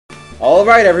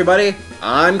Alright everybody,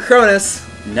 I'm Cronus.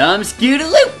 And I'm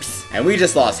Scootaloops. And we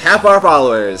just lost half our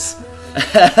followers.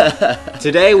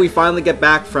 Today we finally get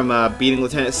back from beating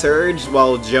Lieutenant Surge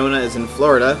while Jonah is in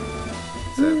Florida.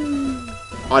 So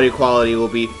audio quality will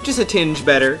be just a tinge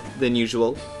better than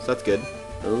usual, so that's good.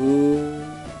 Ooh.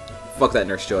 Fuck that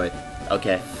Nurse Joy.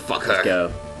 Okay. Fuck her. Let's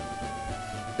go.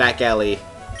 Back alley.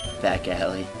 Back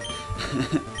alley.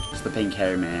 It's the pink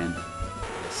hair man.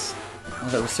 Oh,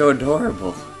 that was so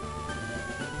adorable.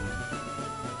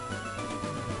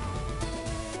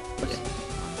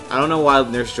 I don't know why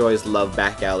Nurse Joys love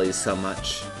back alleys so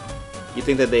much. You'd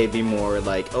think that they'd be more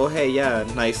like, oh hey, yeah,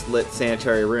 nice lit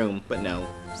sanitary room, but no.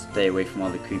 Stay away from all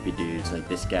the creepy dudes like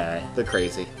this guy. They're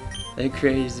crazy. They're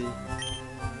crazy.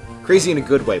 Crazy in a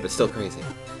good way, but still crazy.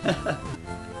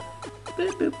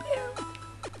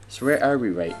 So where are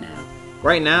we right now?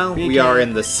 Right now, we are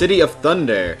in the City of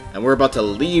Thunder, and we're about to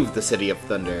leave the City of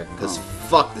Thunder, because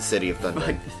fuck the City of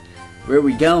Thunder. Where are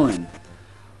we going?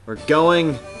 We're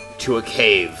going to a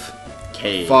cave.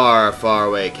 Cave. Far, far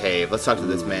away cave. Let's talk to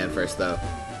this man first, though.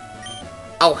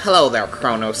 Oh, hello there,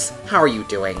 Kronos. How are you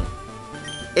doing?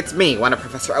 It's me, one of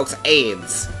Professor Oak's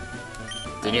aides.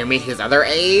 Did you meet his other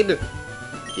aide?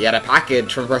 He had a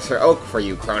package from Professor Oak for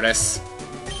you, Cronus.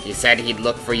 He said he'd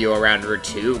look for you around Route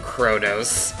 2,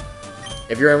 Kronos.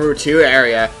 If you're in Route 2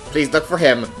 area, please look for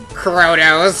him,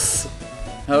 Kronos!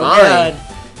 Oh god.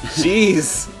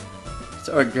 Jeez.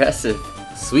 So aggressive.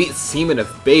 Sweet semen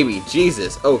of baby,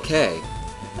 Jesus, okay.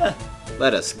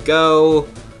 Let us go.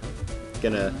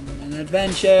 Gonna... An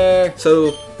adventure!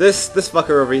 So, this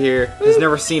fucker over here has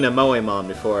never seen a Moemon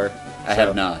before. I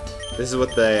have not. This is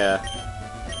what they,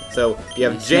 So, we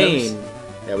have Jane.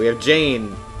 Yeah, we have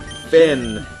Jane,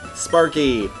 Finn,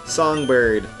 Sparky,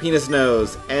 Songbird, Penis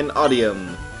Nose, and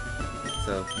Audium.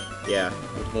 So, yeah.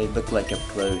 What do they look like up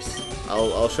close?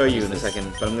 I'll show you in a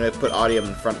second, but I'm gonna put Audium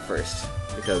in front first,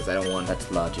 because I don't want... That's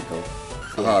logical.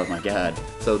 Oh my god.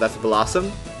 So that's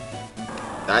Blossom.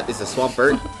 That is a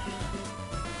Swampert.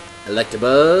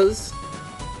 Electabuzz.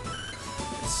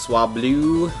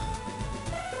 Swablu.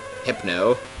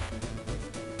 Hypno.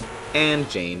 And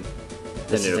Jane.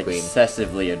 The This is Nidoqueen.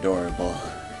 excessively adorable.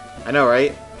 I know,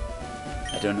 right?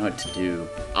 I don't know what to do.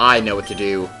 I know what to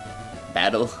do.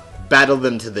 Battle? Battle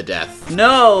them to the death.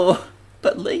 No!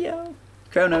 But Leo!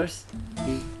 Kronos.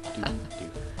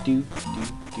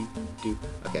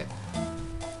 Okay.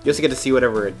 You also get to see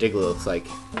whatever a Diglett looks like.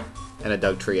 And a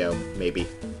Dugtrio, maybe.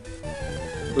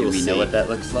 Do we know what that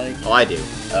looks like? Oh, I do.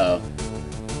 Oh.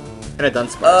 And a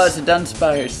Dunsparce. Oh, it's a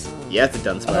Dunsparce. Yeah, it's a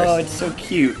Dunsparce. Oh, it's so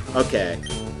cute. Okay.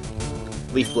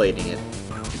 Leaf blading it.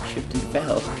 It tripped and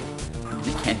fell.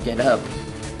 It can't get up.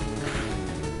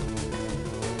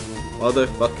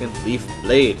 Motherfucking leaf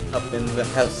blade up in the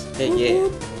house. Hey, yeah.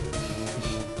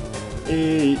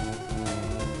 Hey.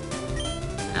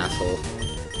 Asshole.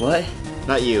 What?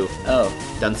 Not you. Oh.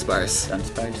 Dunsparce.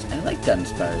 Dunsparce? I like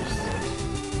Dunsparce.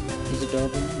 He's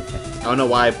adorable. I don't know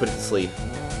why I put it to sleep.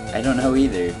 I don't know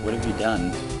either. What have you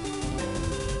done?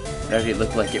 It already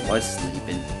looked like it was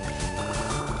sleeping.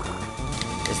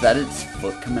 Is that its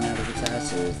foot coming out of its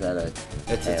ass, or is that a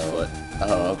It's tail? its foot.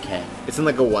 Oh, okay. It's in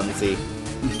like a onesie.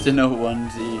 It's in a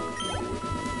onesie.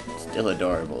 Still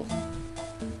adorable.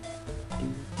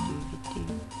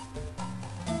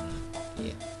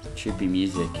 Yeah. Trippy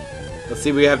music. Let's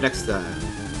see what we have next time.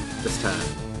 This time.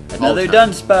 Another All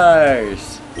time.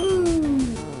 Dunsparce!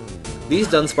 These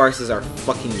Dunsparces are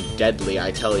fucking deadly,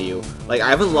 I tell you. Like, I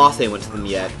haven't lost anyone to them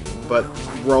yet, but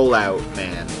rollout,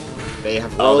 man. They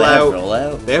have rollout. Oh, they have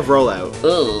rollout? They have rollout.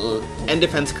 Ugh. And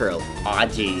defense curl. Aw,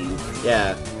 jeez.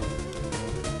 Yeah.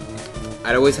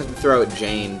 I'd always have to throw out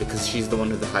Jane because she's the one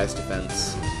with the highest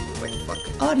defense. Like, fuck.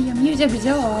 Audium, use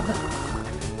absorb.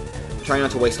 Try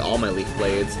not to waste all my leaf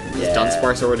blades. Because Yeah.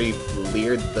 Dunsparce already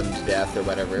leered them to death or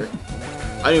whatever.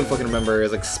 I don't even fucking remember. It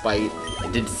was like spite. I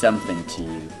did something to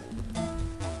you.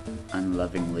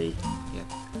 Unlovingly. Yeah.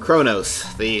 Kronos,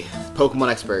 the Pokemon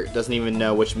expert, doesn't even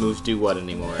know which moves do what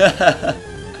anymore.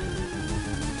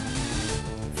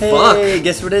 Hey, Fuck.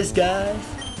 guess what it is, guys?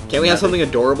 Can't we have something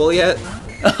adorable yet?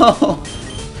 Oh,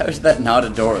 how is that not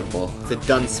adorable? It's a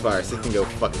Dunsparce. It can go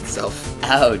fuck itself.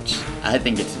 Ouch. I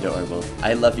think it's adorable.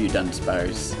 I love you,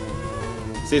 Dunsparce.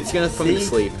 See, it's gonna put me to See?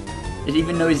 sleep. It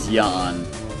even knows yawn.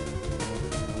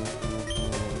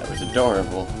 That was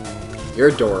adorable. You're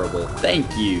adorable. Thank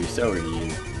you. So are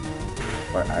you.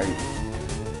 Or are you?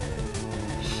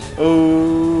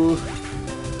 Oh.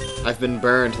 I've been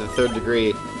burned to the 3rd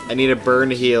degree. I need a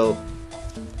burn heal.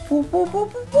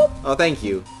 Oh, thank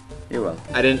you. You're welcome.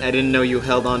 I didn't know you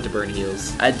held on to burn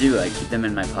heals. I do. I keep them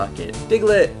in my pocket.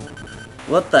 Diglett!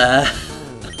 What the?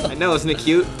 I know, isn't it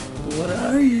cute? What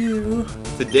are you?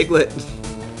 It's a Diglett.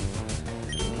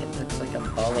 It looks like a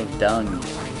ball of dung.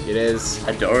 It is.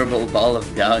 Adorable ball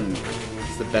of dung.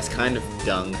 It's the best kind of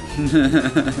dung.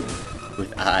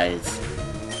 With eyes.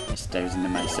 It stares into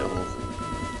my soul.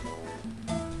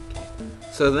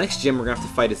 So the next gym we're gonna have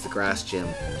to fight is the grass gym.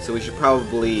 So we should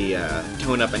probably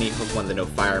tone up any Pokemon that know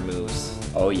fire moves.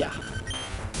 Oh yeah.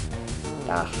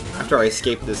 Ah. After I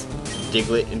escape this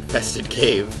Diglett-infested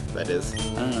cave, that is. I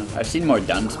don't know. I've seen more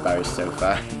Dunsparce so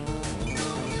far.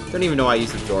 Don't even know why I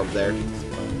used Absorb there.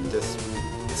 Just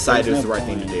decided it was the right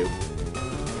thing to do.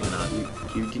 Why not?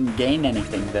 You didn't gain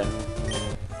anything though.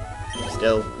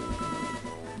 Still.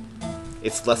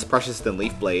 It's less precious than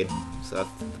Leaf Blade, so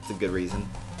that's a good reason.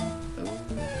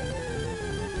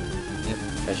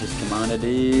 Precious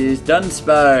commodities,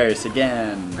 Dunsparce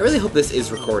again. I really hope this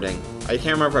is recording. I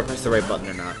can't remember if I pressed the right button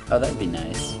or not. Oh, that'd be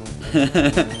nice.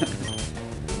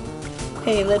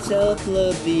 Hey, let's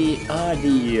upload the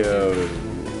audio.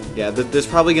 Yeah, there's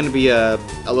probably going to be a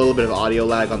little bit of audio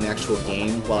lag on the actual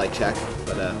game while I check,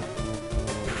 but let's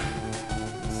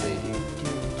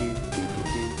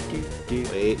see.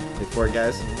 Wait for it,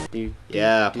 guys.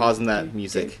 Yeah, pausing that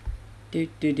music. I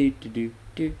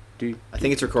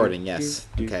think it's recording, yes.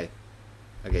 Okay.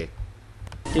 Okay.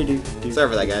 Sorry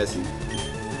for that, guys.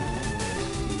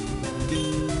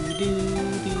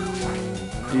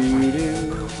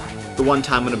 The one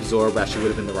time an Absorb actually would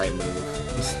have been the right move.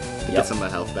 To get some of my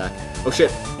health back. Oh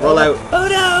shit! Roll out! Oh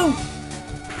no!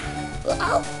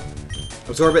 Oh.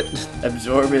 Absorb it!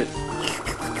 Absorb it.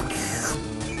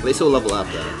 At least it'll level up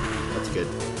though. That's good.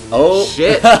 Oh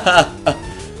shit!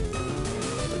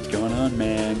 What's going on,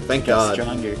 man? Thank Got God.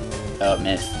 Stronger. Oh, it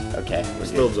missed. Okay, we're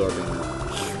Still good. absorbing.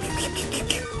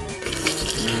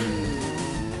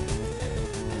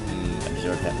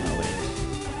 Absorb that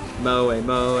Moe.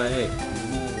 Moe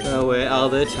all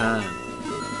the time.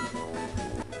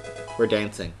 We're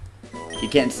dancing. You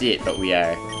can't see it, but we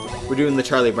are. We're doing the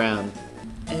Charlie Brown.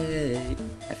 Hey.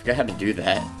 I forgot how to do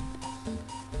that.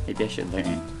 Maybe I should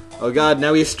learn. Oh god,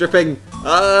 now he's stripping!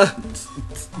 Oh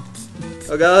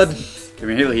god. Come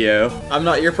here, Leo. I'm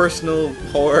not your personal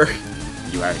whore.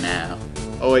 You are now.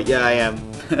 Oh wait, yeah I am.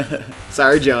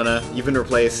 Sorry Jonah, you've been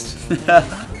replaced.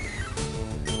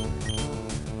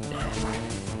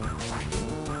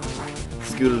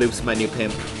 Scootaloops my new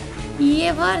pimp.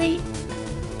 Yeah, buddy.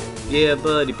 Yeah,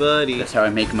 buddy. That's how I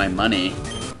make my money.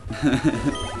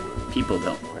 People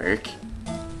don't work.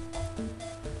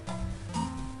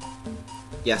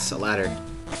 Yes, a ladder.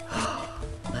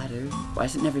 Ladder? Why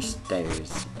is it never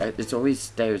stairs? It's always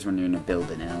stairs when you're in a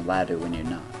building and a ladder when you're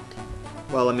not.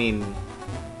 Well, I mean,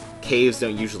 caves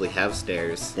don't usually have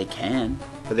stairs. They can,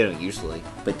 But they don't usually.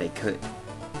 but they could.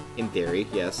 In theory,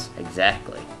 yes.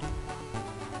 Exactly.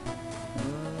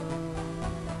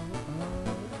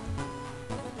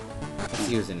 Let's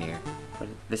see who's in here.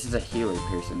 This is a healer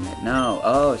person. No.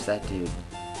 Oh, it's that dude.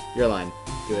 Your line.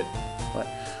 Do it. What?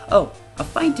 Oh, a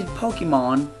fainted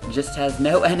Pokemon just has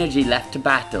no energy left to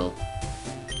battle.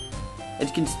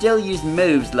 It can still use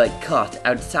moves like Cut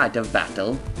outside of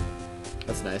battle.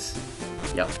 That's nice.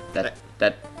 Yep, that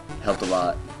helped a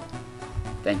lot.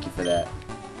 Thank you for that.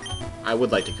 I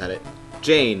would like to cut it.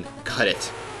 Jane, cut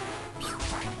it.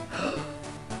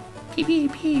 Pew pew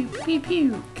pew pew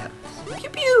pew. Cut. Pew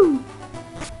pew.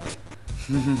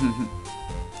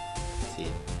 See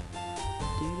it.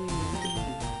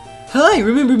 Hi,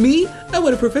 remember me? I'm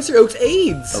one of Professor Oak's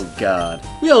aides. Oh God.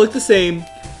 We all look the same.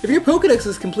 If your Pokedex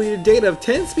has completed data of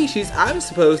 10 species, I'm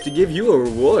supposed to give you a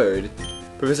reward.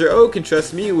 Professor Oak can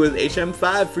trust me with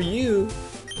HM5 for you.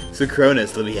 So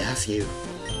Cronus, let me ask you.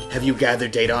 Have you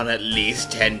gathered data on at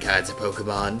least 10 kinds of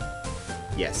Pokemon?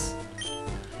 Yes.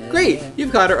 Great!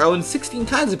 You've got our own 16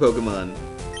 kinds of Pokemon.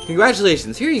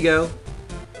 Congratulations, here you go.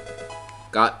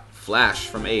 Got Flash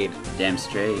from Aid. Damn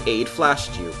straight. Aid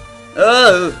flashed you.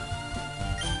 Oh!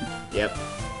 Yep.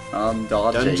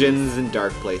 Dodging. Dungeons and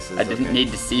dark places. I didn't need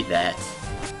to see that.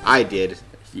 I did.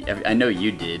 I know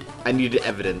you did. I needed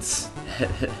evidence.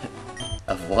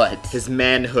 Of what? His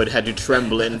manhood had to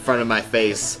tremble in front of my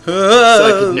face so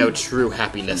I could know true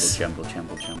happiness. Tremble,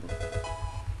 tremble, tremble.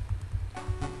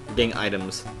 Getting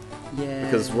items. Yeah.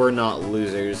 Because we're not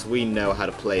losers. We know how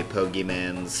to play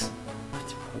Pokemans.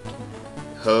 What's Pokemon?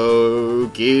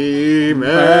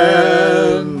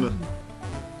 Pokemon!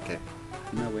 Okay.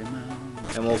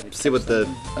 Moemon. And we'll see what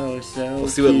We'll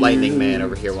see what Lightning Man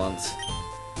over here wants.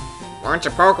 Once a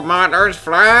Pokemon earns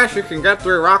Flash, you can get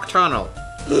through Rock Tunnel.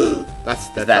 That's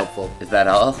helpful. Is that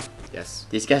all? Yes.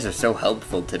 These guys are so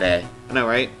helpful today. I know,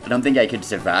 right? I don't think I could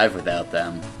survive without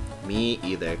them. Me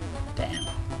either. Damn.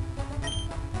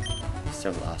 so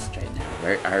lost right now.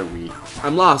 Where are we?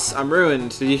 I'm lost. I'm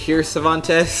ruined. Did you hear,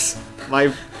 Cervantes?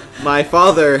 My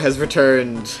father has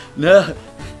returned. No,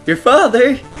 your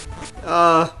father.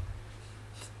 I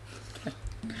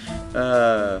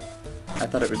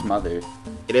thought it was mother.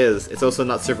 It is. It's also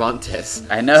not Cervantes.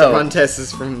 I know. Cervantes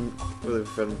is from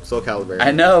Soul Calibur. I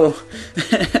know.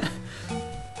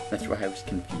 That's why I was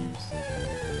confused.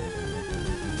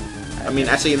 I mean,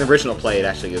 actually, in the original play, it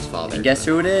actually is father. And guess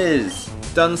who it is?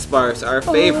 Dunsparce, our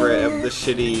favorite of the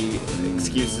shitty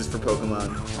excuses for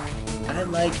Pokemon. I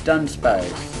like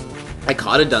Dunsparce. I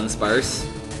caught a Dunsparce.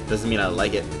 Doesn't mean I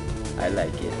like it. I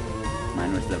like it.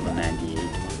 Mine was level 98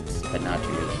 once, but not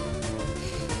really.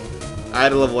 I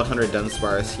had a level 100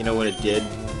 Dunsparce. You know what it did?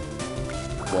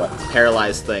 What?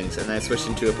 Paralyzed things, and then I switched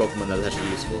into a Pokemon that was actually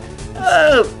useful.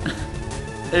 Oh!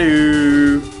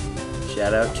 Ooh.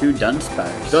 Shout out to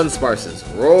Dunsparce. Dunsparces,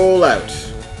 roll out.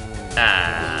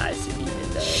 Ah, I see what you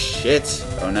did there. Shit.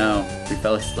 Oh no, we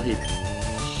fell asleep.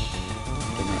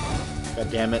 God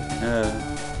damn it.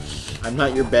 I'm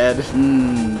not your bed.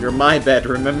 Mm. You're my bed,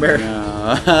 remember?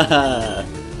 No.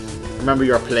 Remember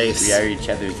your place. We are each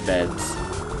other's beds.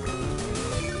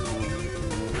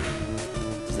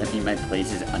 Does that mean my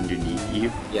place is underneath you?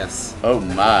 Yes. Oh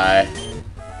my.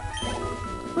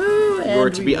 Woo, You are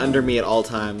to be under me at all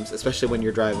times, especially when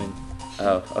you're driving.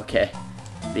 Oh, okay.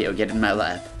 Leo, get in my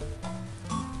lap.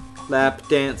 Lap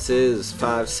dances,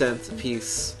 5 cents a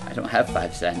piece. I don't have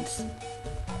 5 cents.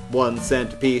 1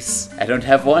 cent a piece. I don't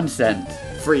have 1 cent.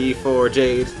 Free for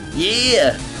Jade.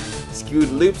 Yeah! Skewed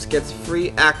Loops gets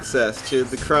free access to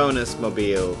the Cronus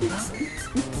Mobile.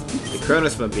 The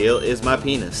Cronus Mobile is my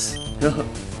penis.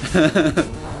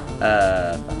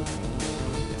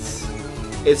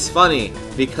 It's funny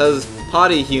because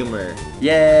potty humor,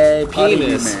 Yay, potty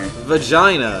penis, humor.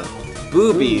 vagina,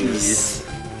 boobies.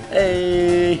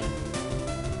 Hey!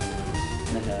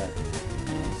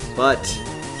 But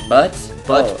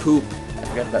Oh, poop. I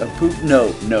forgot about poop.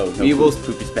 No, We will-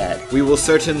 poop is bad. We will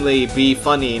certainly be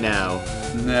funny now.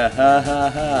 Ha ha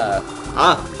ha.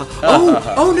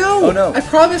 Oh no! Oh, no. I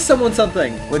promised someone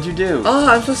something. What'd you do?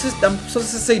 I'm supposed to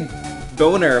say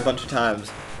boner a bunch of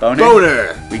times. Boner?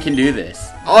 Boner! We can do this.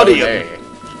 Audium! Boner.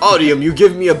 Audium, you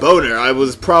give me a boner. I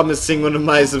was promising one of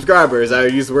my subscribers I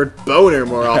would use the word boner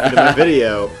more often in my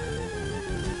video.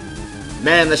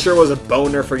 Man, that sure was a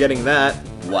boner for getting that.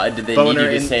 Why did they Boner need you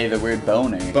to in- say the word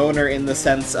boner? Boner in the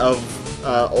sense of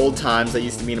old times that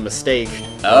used to mean a mistake.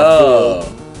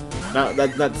 Oh. No,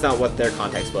 that's not what their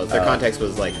context was. Their Oh. context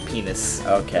was like penis.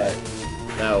 Okay.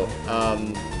 No,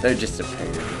 They're just a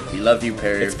perv. We love you,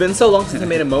 perv. it's been so long since I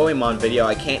made a Moemon video,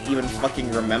 I can't even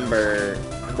fucking remember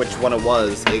which one it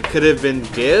was. It could have been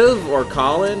Div or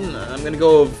Colin. I'm gonna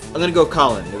go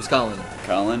Colin. It was Colin.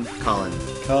 Colin? Colin.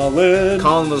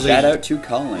 Colin was Shout like, out to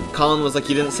Colin. Colin was like,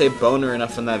 you didn't say boner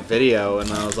enough in that video,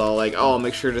 and I was all like, oh, I'll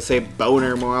make sure to say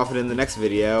boner more often in the next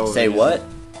video. Say And- what?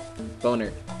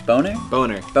 Boner. Boner?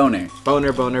 Boner. Boner.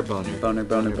 Boner, boner, boner. Boner,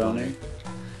 boner, boner.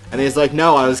 And he's like,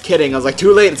 no, I was kidding. I was like,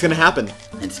 too late, it's gonna happen.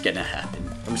 It's gonna happen.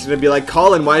 I'm just gonna be like,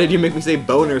 Colin, why did you make me say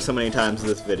boner so many times in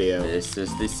this video? This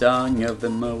is the song of the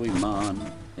Moemon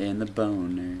and the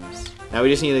boners. Now we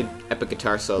just need an epic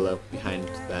guitar solo behind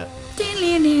that.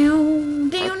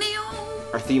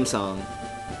 Our theme song.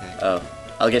 Okay. Oh,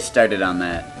 I'll get started on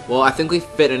that. Well, I think we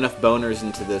fit enough boners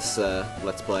into this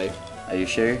Let's Play. Are you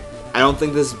sure? I don't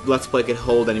think this Let's Play could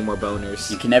hold any more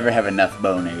boners. You can never have enough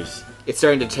boners. It's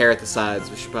starting to tear at the sides.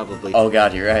 We should probably... Oh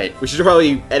god, you're right. We should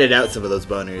probably edit out some of those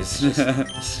boners.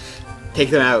 Just take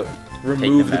them out.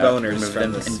 Remove the boners remove from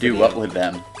them, this and do video. what with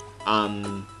them? I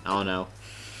don't know.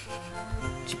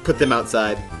 Just put them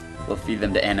outside. We'll feed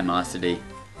them to animosity.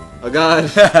 Oh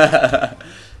god.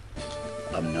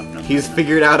 Nom, nom, He's nom.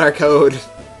 figured out our code.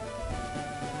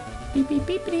 Beep, beep,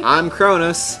 beep, beep. I'm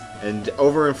Cronus, and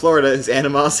over in Florida is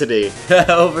Animosity.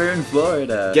 Over in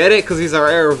Florida. Get it? Because he's our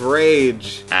heir of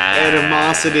rage. Ah.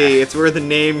 Animosity. It's where the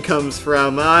name comes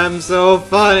from. I'm so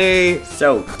funny.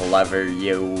 So clever,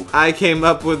 you. I came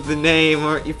up with the name.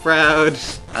 Aren't you proud?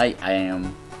 I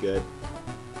am. Good.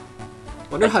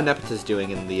 Wonder how Nepeta's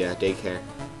doing in the daycare.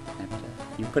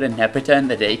 You put a Nepeta in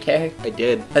the daycare? I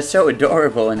did. That's so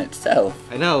adorable in itself.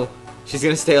 I know. She's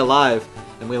gonna stay alive.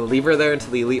 And we'll leave her there until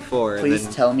the Elite Four. Please and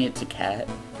then... tell me it's a cat.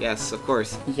 Yes, of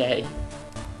course. Yay.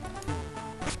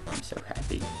 I'm so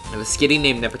happy. I have a Skitty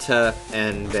named Nepeta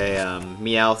and a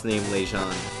Meowth named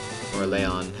Lejon. Or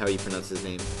Leon, how you pronounce his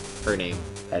name. Her name.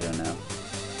 I don't know.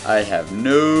 I have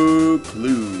no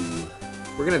clue.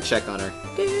 We're gonna check on her.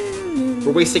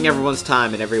 We're wasting everyone's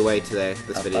time in every way today,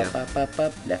 this Up, video. up, up,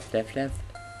 up. Left, left, left.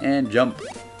 And jump.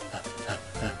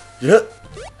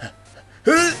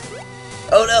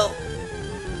 Oh no!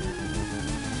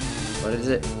 What is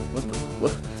it? What the?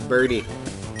 What? It's a birdie.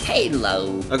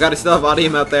 Halo. Oh god, I still have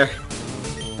audium out there.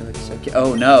 That looks so cute.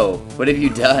 Oh no! What have you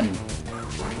done?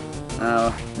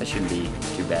 Oh, that shouldn't be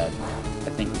too bad. I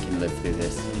think we can live through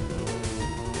this.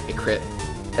 A crit.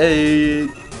 Hey,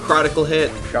 Critical hit.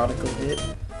 critical hit.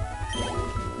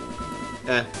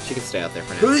 She can stay out there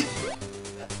for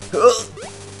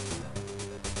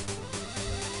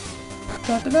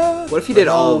now. What if you did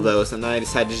all of those and then I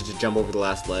decided just to jump over the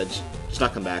last ledge? Just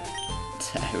not come back.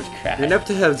 I would cry. Your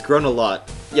Neptune has grown a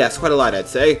lot. Yes, quite a lot, I'd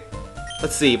say.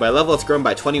 Let's see, by level it's grown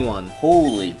by 21.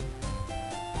 Holy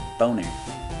boner.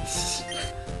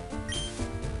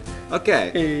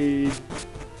 Okay. Hey.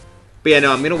 But yeah,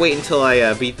 no, I'm gonna wait until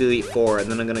I beat the Elite Four, and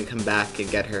then I'm gonna come back and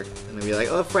get her. And I'll be like,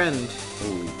 oh, friend.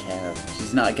 Holy cow.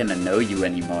 She's not gonna know you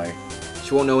anymore.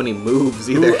 She won't know any moves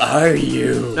either. Who are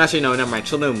you? Actually, no, never mind.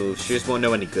 She'll know moves. She just won't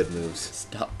know any good moves.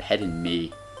 Stop petting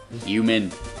me,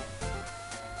 human.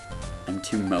 I'm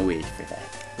too moe for that.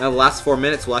 Now, the last 4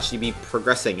 minutes will actually be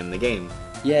progressing in the game.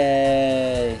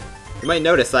 Yay! You might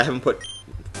notice I haven't put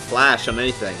Flash on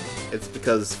anything. It's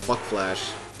because fuck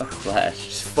Flash. Fuck Flash.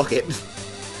 Just fuck it.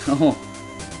 Oh,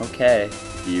 okay.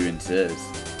 You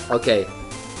insist. Okay,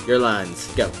 your lines.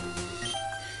 Go.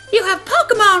 You have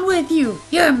Pokemon with you!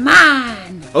 You're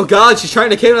mine! Oh god, she's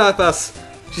trying to kidnap us!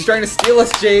 She's trying to steal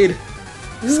us, Jade!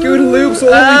 Scoot Loops,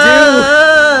 what will we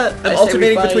do? I'm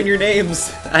alternating between your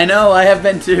names. I know, I have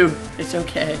been too. It's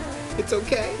okay. It's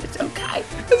okay. It's okay.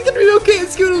 It's gonna be okay,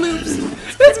 Scooter Loops.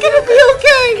 It's gonna be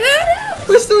okay.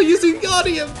 We're still using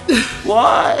audio.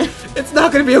 Why? It's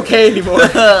not gonna be okay anymore.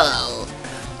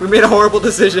 We made a horrible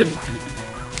decision.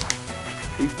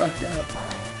 We fucked up.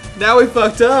 Now we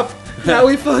fucked up. Now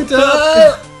we fucked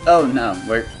up. Oh no,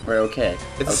 we're okay.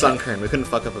 It's okay. a sun kern. We couldn't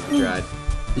fuck up if we tried.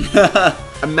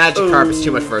 A Magikarp is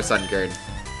too much for a sun kern.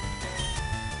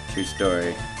 True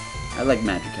story. I like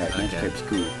Magikarp. Okay. Magikarp's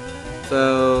cool.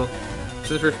 So,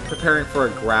 since we're preparing for a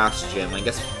grass gym, I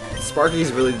guess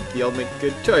Sparky's really the only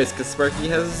good choice, because Sparky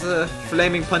has a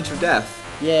flaming punch of death.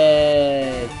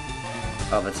 Yay!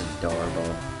 Oh, that's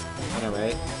adorable.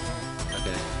 Alright.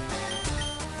 Okay.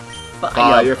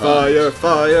 Fire, Fire,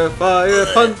 fire, fire,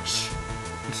 punch!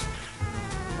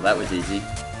 Well, that was easy.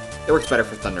 It works better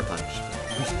for Thunder Punch.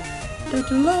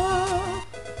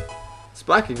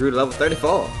 Sparky grew to level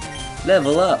 34.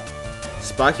 Level up.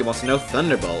 Sparky wants to know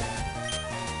Thunderbolt.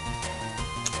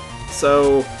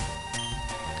 So,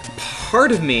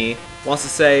 part of me wants to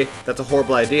say that's a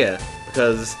horrible idea,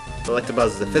 because Electabuzz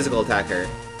is a physical attacker,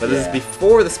 but this is Yeah.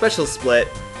 before the special split,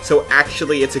 so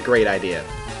actually it's a great idea.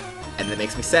 And that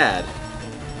makes me sad.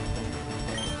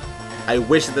 I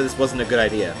wish that this wasn't a good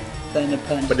idea, Thunder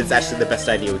Punch. but it's actually the best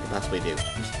idea we could possibly do.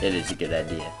 It is a good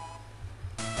idea.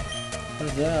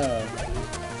 What's up?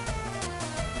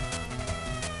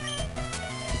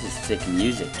 This is sick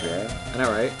music, bro. I know,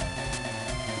 right?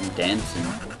 I'm dancing.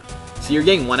 So you're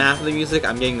getting one half of the music,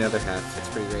 I'm getting the other half. It's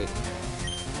pretty great.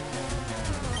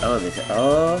 Oh,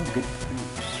 good.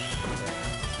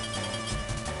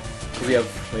 We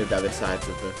have the other sides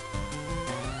of the...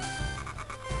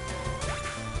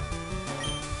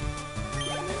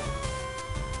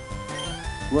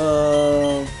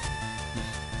 Whoa.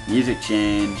 Music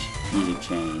change. Music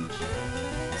change.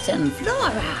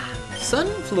 Sunflora!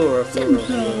 Sunflora,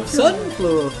 Sunflora.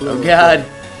 Sunflora, Oh god.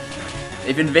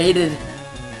 They've invaded.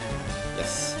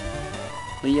 Yes.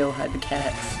 Leo, hide the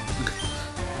cats.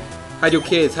 Hide your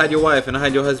kids, hide your wife, and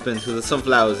hide your husband, so the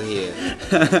sunflowers are here.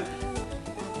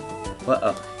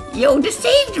 Uh-oh. You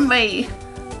deceived me!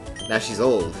 Now she's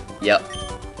old. Yep.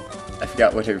 I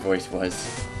forgot what her voice was.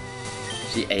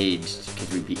 She aged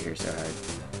because we beat her so hard.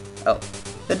 Oh.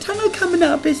 The tunnel coming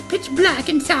up is pitch black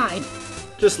inside.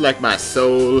 Just like my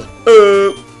soul.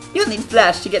 You'll need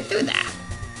Flash to get through that.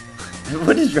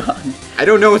 What is wrong? I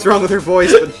don't know what's wrong with her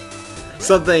voice, but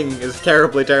something is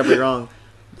terribly, terribly wrong.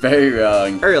 Very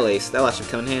wrong. Aerial Ace, that'll actually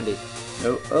come in handy.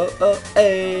 Oh,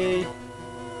 hey.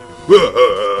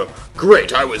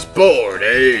 Great, I was bored,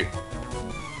 eh?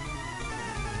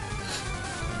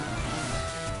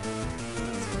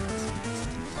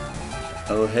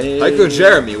 Oh, hey. Hiker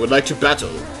Jeremy would like to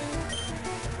battle.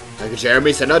 Hiker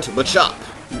Jeremy, send out to Machop.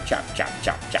 Chop, chop,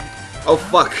 chop, chop. Oh,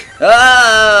 fuck.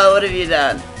 Oh, what have you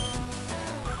done?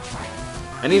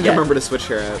 I need to Yeah. remember to switch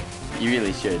her out. You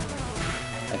really should.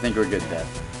 I think we're good then.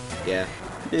 Yeah.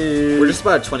 We're just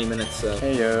about 20 minutes, so...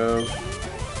 Heyo.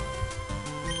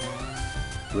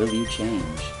 Will you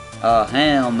change? Oh,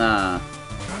 hell nah.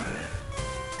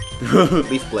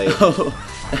 Leaf Blade.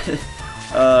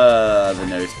 The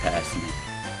nose passed me.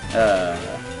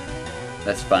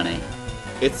 That's funny.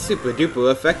 It's super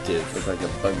duper effective. Looks like a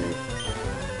bugger.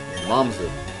 Mom's a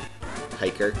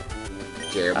hiker.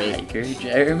 Jeremy. Tiger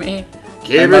Jeremy.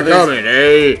 Keep My it coming,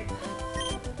 eh?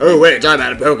 Oh, wait, I'm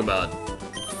out of Pokemon.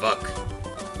 Fuck.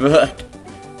 Fuck.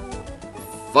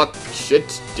 Fuck,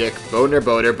 shit, dick, boner.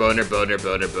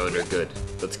 Good.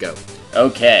 Let's go.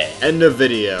 Okay. End of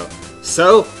video.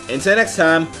 So, until next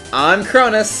time, I'm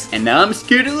Cronus. And now I'm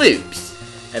Scooter Loops.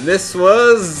 And this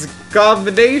was a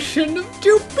combination of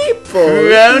two people.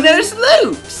 Cronus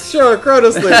Loops. Sure,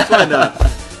 Cronus Loops, why not?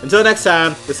 Until next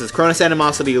time, this is Cronus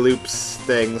Animosity Loops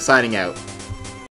thing signing out.